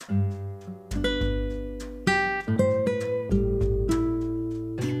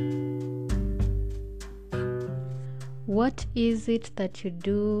What is it that you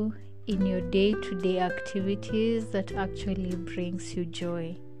do in your day-to-day activities that actually brings you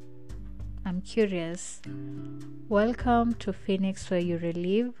joy? I'm curious. Welcome to Phoenix where you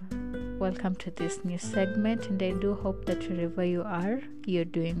relive. Welcome to this new segment, and I do hope that wherever you are, you're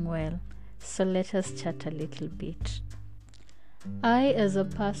doing well. So let us chat a little bit. I, as a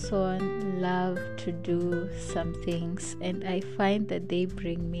person, love to do some things, and I find that they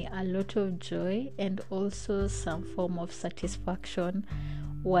bring me a lot of joy and also some form of satisfaction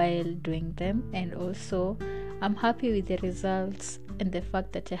while doing them. And also, I'm happy with the results and the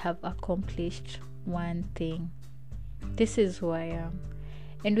fact that I have accomplished one thing. This is who I am.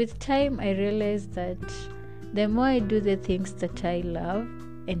 And with time, I realized that the more I do the things that I love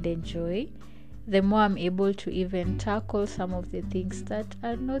and enjoy, the more I'm able to even tackle some of the things that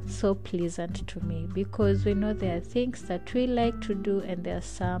are not so pleasant to me, because we know there are things that we like to do and there are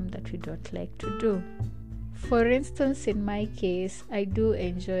some that we don't like to do. For instance, in my case, I do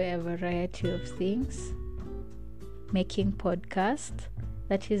enjoy a variety of things. Making podcasts,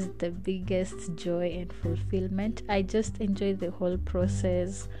 that is the biggest joy and fulfillment. I just enjoy the whole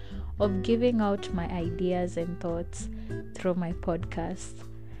process of giving out my ideas and thoughts through my podcast.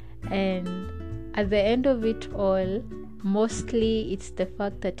 And at the end of it all, mostly it's the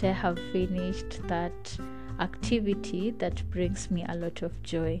fact that I have finished that activity that brings me a lot of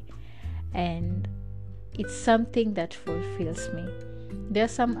joy, and it's something that fulfills me. There are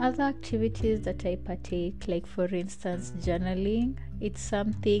some other activities that I partake, like for instance journaling. It's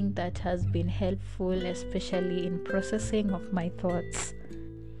something that has been helpful, especially in processing of my thoughts.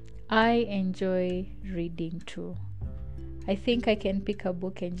 I enjoy reading too. I think I can pick a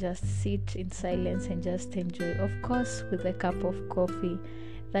book and just sit in silence and just enjoy. Of course, with a cup of coffee.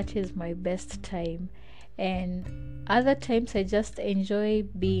 That is my best time. And other times I just enjoy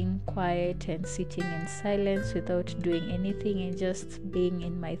being quiet and sitting in silence without doing anything and just being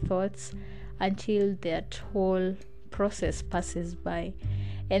in my thoughts until that whole process passes by.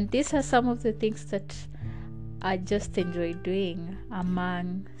 And these are some of the things that I just enjoy doing,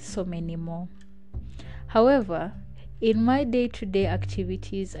 among so many more. However, in my day-to-day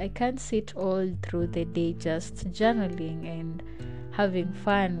activities, I can't sit all through the day just journaling and having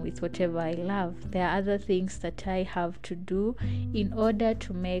fun with whatever I love. There are other things that I have to do in order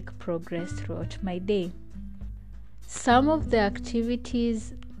to make progress throughout my day. Some of the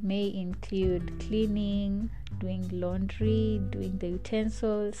activities may include cleaning, doing laundry, doing the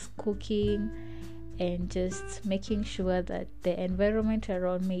utensils, cooking, and just making sure that the environment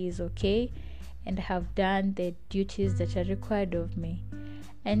around me is okay and have done the duties that are required of me.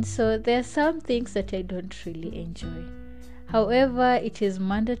 And so there are some things that I don't really enjoy. However, it is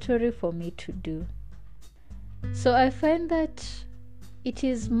mandatory for me to do. So I find that it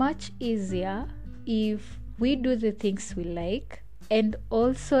is much easier if we do the things we like and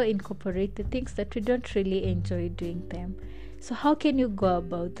also incorporate the things that we don't really enjoy doing them. So how can you go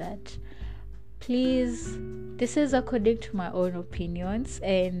about that? Please, this is according to my own opinions,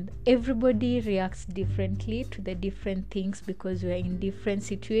 and everybody reacts differently to the different things because we are in different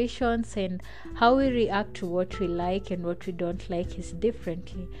situations, and how we react to what we like and what we don't like is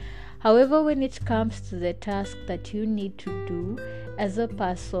differently. However, when it comes to the task that you need to do as a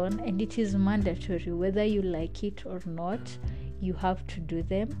person, and it is mandatory whether you like it or not, you have to do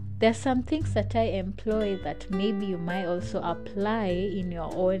them. There are some things that I employ that maybe you might also apply in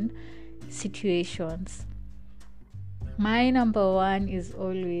your own situations. My number one is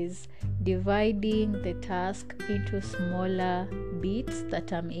always dividing the task into smaller bits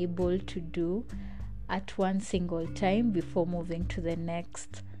that I'm able to do at one single time before moving to the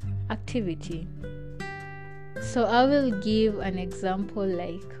next activity. So I will give an example,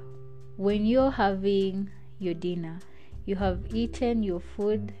 like when you're having your dinner, you have eaten your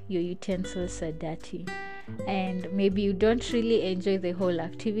food, your utensils are dirty, and maybe you don't really enjoy the whole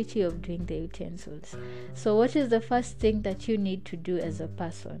activity of doing the utensils. So what is the first thing that you need to do as a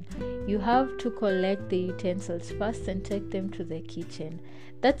person? You have to collect the utensils first and take them to the kitchen.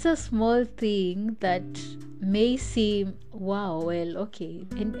 That's a small thing that may seem, wow, well, okay,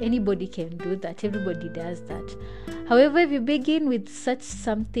 and anybody can do that, everybody does that. However, if you begin with such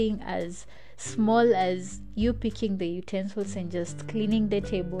something as small as you picking the utensils and just cleaning the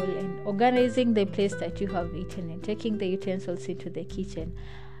table and organizing the place that you have eaten and taking the utensils into the kitchen,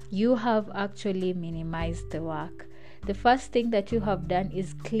 you have actually minimized the work. The first thing that you have done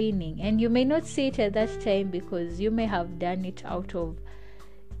is cleaning, and you may not see it at that time because you may have done it out of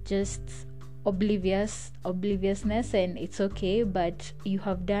just obliviousness, and it's okay, but you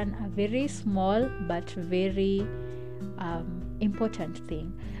have done a very small but very important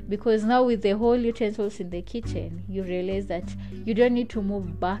thing, because now with the whole utensils in the kitchen, you realize that you don't need to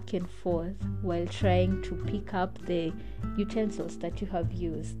move back and forth while trying to pick up the utensils that you have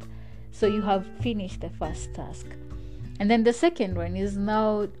used. So you have finished the first task. And then the second one is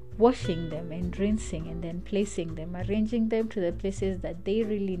now washing them and rinsing and then placing them, arranging them to the places that they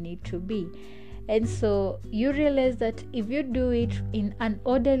really need to be. And so you realize that if you do it in an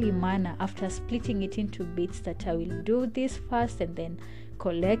orderly manner, after splitting it into bits, that I will do this first and then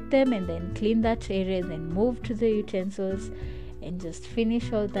collect them and then clean that area and then move to the utensils and just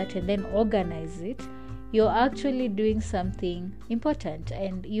finish all that and then organize it, you're actually doing something important,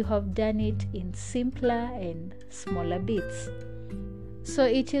 and you have done it in simpler and smaller bits. So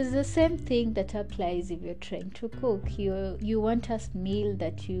it is the same thing that applies if you're trying to cook. You want a meal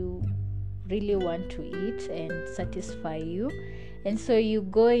that you really want to eat and satisfy you, and so you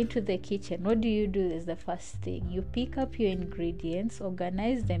go into the kitchen. What do? Is the first thing you pick up your ingredients,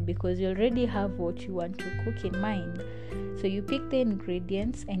 organize them, because you already have what you want to cook in mind. So you pick the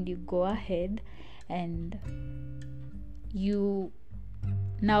ingredients and you go ahead and you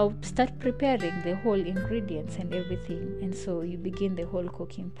now start preparing the whole ingredients and everything, and so you begin the whole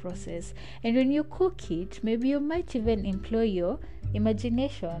cooking process. And when you cook it, maybe you might even employ your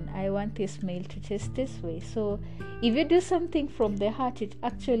imagination. I want this meal to taste this way. So if you do something from the heart, it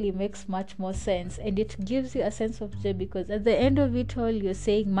actually makes much more sense, and it gives you a sense of joy, because at the end of it all, you're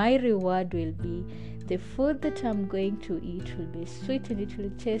saying my reward will be the food that I'm going to eat will be sweet and it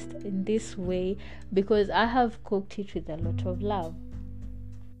will taste in this way because I have cooked it with a lot of love.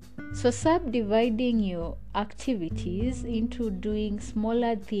 So subdividing your activities into doing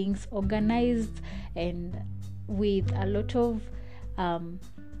smaller things, organized and with a lot of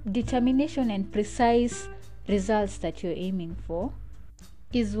determination and precise results that you're aiming for,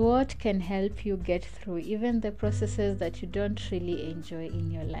 is what can help you get through even the processes that you don't really enjoy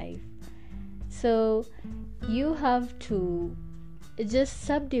in your life. So you have to just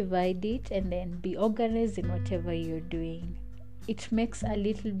subdivide it and then be organized in whatever you're doing. It makes a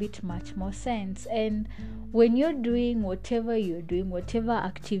little bit much more sense. And when you're doing whatever you're doing, whatever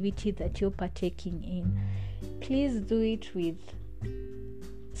activity that you're partaking in, please do it with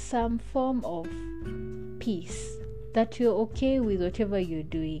some form of peace, that you're okay with whatever you're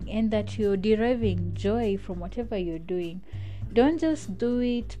doing and that you're deriving joy from whatever you're doing. Don't just do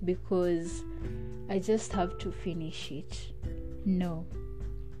it because I just have to finish it. No.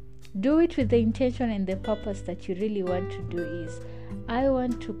 Do it with the intention and the purpose that you really want to do is, I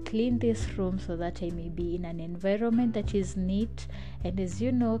want to clean this room so that I may be in an environment that is neat. And as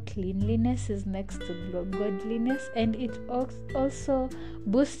you know, cleanliness is next to godliness, and it also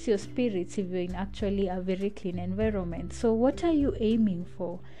boosts your spirits if you're in actually a very clean environment. So what are you aiming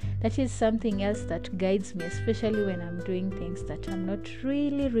for? That is something else that guides me, especially when I'm doing things that I'm not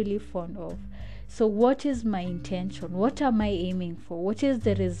really fond of. So what is my intention? What am I aiming for? What is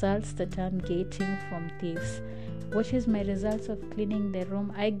the results that I'm getting from this? What is my results of cleaning the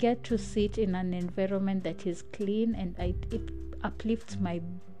room? I get to sit in an environment that is clean, and it uplifts my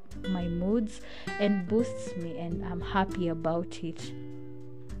moods and boosts me, and I'm happy about it.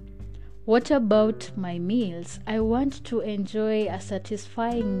 What about my meals? I want to enjoy a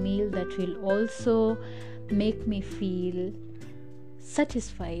satisfying meal that will also make me feel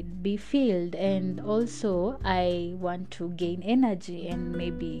satisfied, be filled, and also I want to gain energy and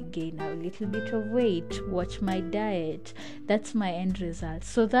maybe gain a little bit of weight, watch my diet. That's my end result.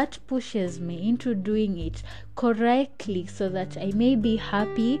 So that pushes me into doing it correctly so that I may be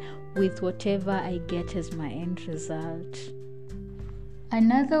happy with whatever I get as my end result.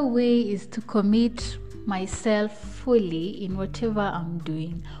 Another way is to commit myself fully in whatever I'm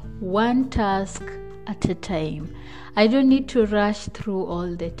doing, one task at a time. I don't need to rush through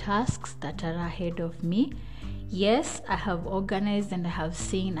all the tasks that are ahead of me. Yes, I have organized and I have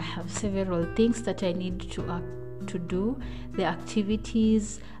several things that I need to do. The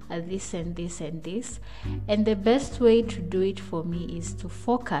activities are this and this and this. And the best way to do it for me is to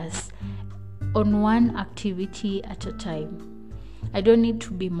focus on one activity at a time. I don't need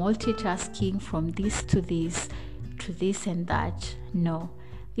to be multitasking from this to this to this and that. No.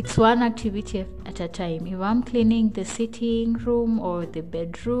 It's one activity at a time. If I'm cleaning the sitting room or the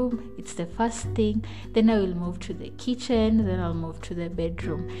bedroom, it's the first thing. Then I will move to the kitchen. Then I'll move to the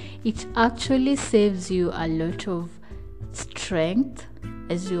bedroom. It actually saves you a lot of strength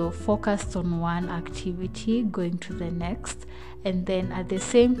as you're focused on one activity, going to the next. And then at the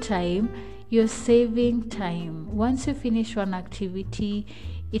same time, you're saving time. Once you finish one activity,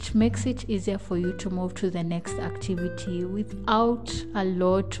 it makes it easier for you to move to the next activity without a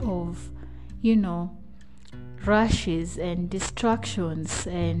lot of, rushes and distractions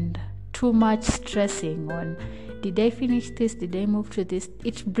and too much stressing on, did I finish this, did I move to this,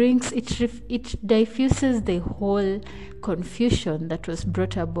 it diffuses the whole confusion that was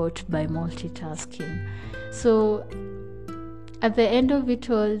brought about by multitasking. So at the end of it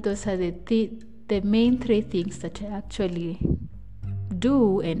all, those are the main three things that I actually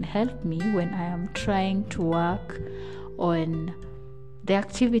do and help me when I am trying to work on the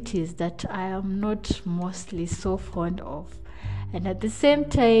activities that I am not mostly so fond of. And at the same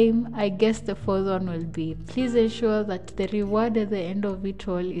time, I guess the fourth one will be, please ensure that the reward at the end of it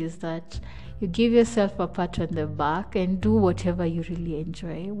all is that you give yourself a pat on the back and do whatever you really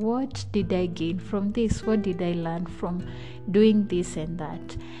enjoy. What did I gain from this? What did I learn from doing this and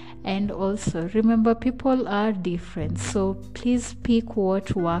that? And also remember, people are different, so please pick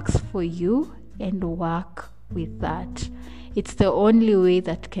what works for you and work with that. It's the only way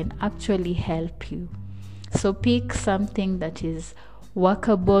that can actually help you. So pick something that is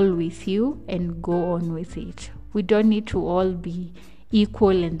workable with you and go on with it. We don't need to all be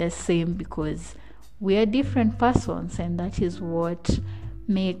equal and the same, because we are different persons, and that is what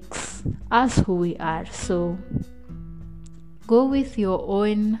makes us who we are. So go with your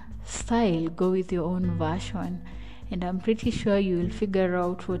own style, go with your own version, and I'm pretty sure you will figure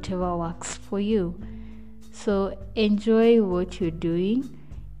out whatever works for you. So enjoy what you're doing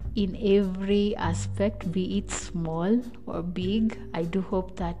in every aspect, be it small or big. I do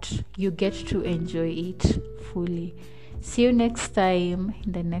hope that you get to enjoy it fully. See you next time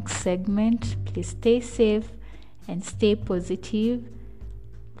in the next segment. Please stay safe and stay positive.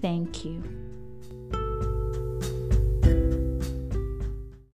 Thank you.